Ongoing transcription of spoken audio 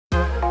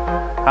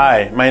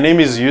Hi, my name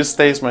is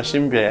Eustace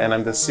Mashimbye and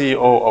I'm the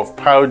CEO of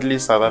Proudly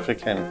South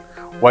African.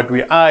 What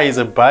we are is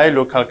a buy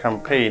local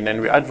campaign, and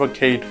we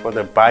advocate for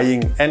the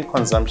buying and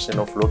consumption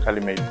of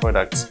locally made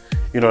products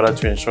in order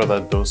to ensure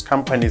that those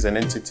companies and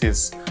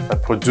entities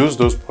that produce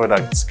those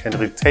products can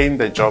retain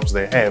the jobs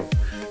they have.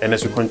 And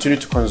as we continue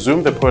to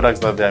consume the products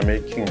that they are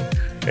making,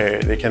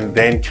 they can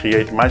then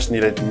create much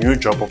needed new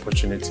job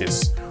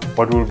opportunities.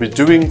 What we'll be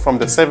doing from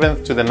the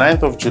 7th to the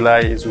 9th of July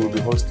is we'll be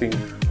hosting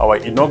our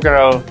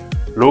inaugural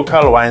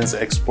Local Wine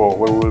Expo,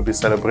 where we will be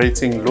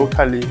celebrating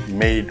locally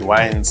made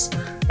wines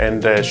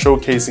and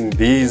showcasing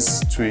these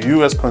to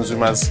you as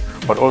consumers,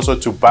 but also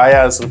to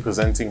buyers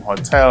representing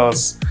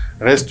hotels,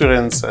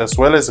 restaurants, as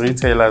well as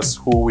retailers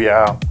who we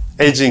are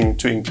urging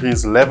to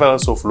increase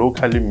levels of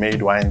locally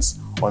made wines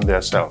on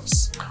their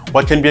shelves.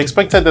 What can be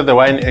expected at the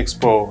Wine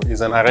Expo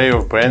is an array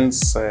of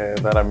brands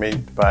that are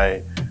made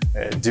by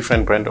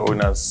different brand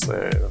owners,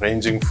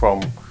 ranging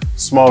from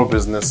small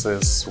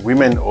businesses,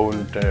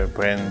 women-owned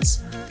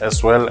brands,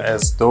 as well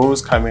as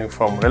those coming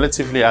from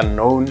relatively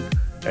unknown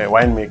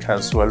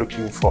winemakers who are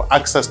looking for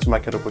access to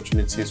market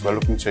opportunities, who are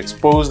looking to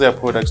expose their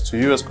products to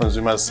you as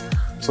consumers,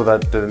 so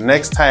that the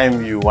next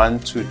time you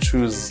want to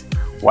choose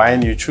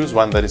wine, you choose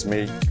one that is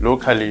made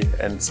locally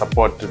and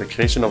support the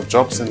creation of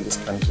jobs in this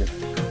country.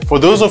 For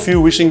those of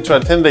you wishing to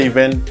attend the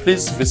event,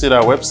 please visit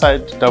our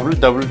website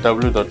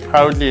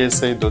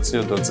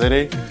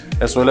www.proudlysa.co.za,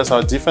 as well as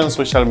our different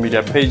social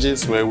media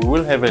pages, where we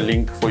will have a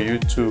link for you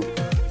to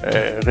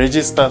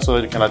register so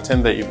that you can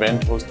attend the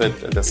event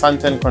hosted at the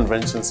Sandton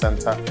Convention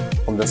Centre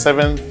from the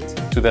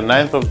 7th to the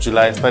 9th of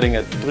July, starting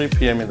at 3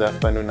 p.m. in the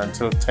afternoon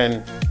until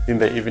 10 in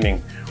the evening.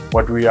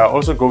 What we are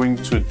also going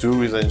to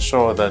do is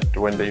ensure that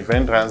when the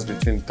event runs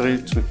between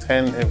 3 to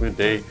 10 every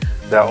day,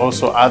 there are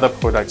also other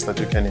products that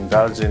you can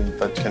indulge in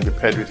that can be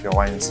paired with your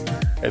wines.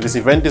 This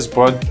event is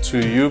brought to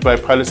you by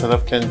Proudly South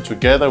African,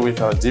 together with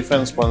our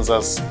different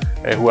sponsors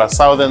who are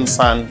Southern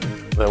Sun,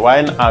 the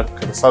Wine Arc,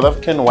 the South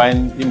African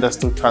Wine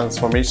Industry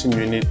Transformation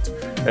Unit,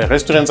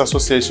 Restaurants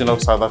Association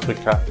of South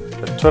Africa,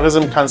 the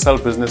Tourism Council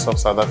Business of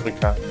South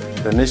Africa,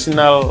 the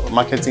National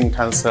Marketing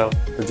Council,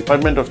 the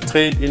Department of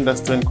Trade,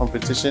 Industry and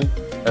Competition,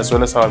 as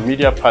well as our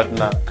media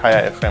partner,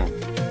 Kaya FM.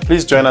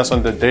 Please join us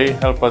on the day,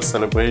 help us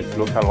celebrate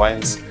local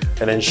wines,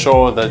 and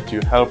ensure that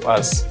you help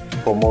us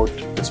promote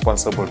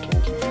responsible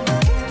drinking.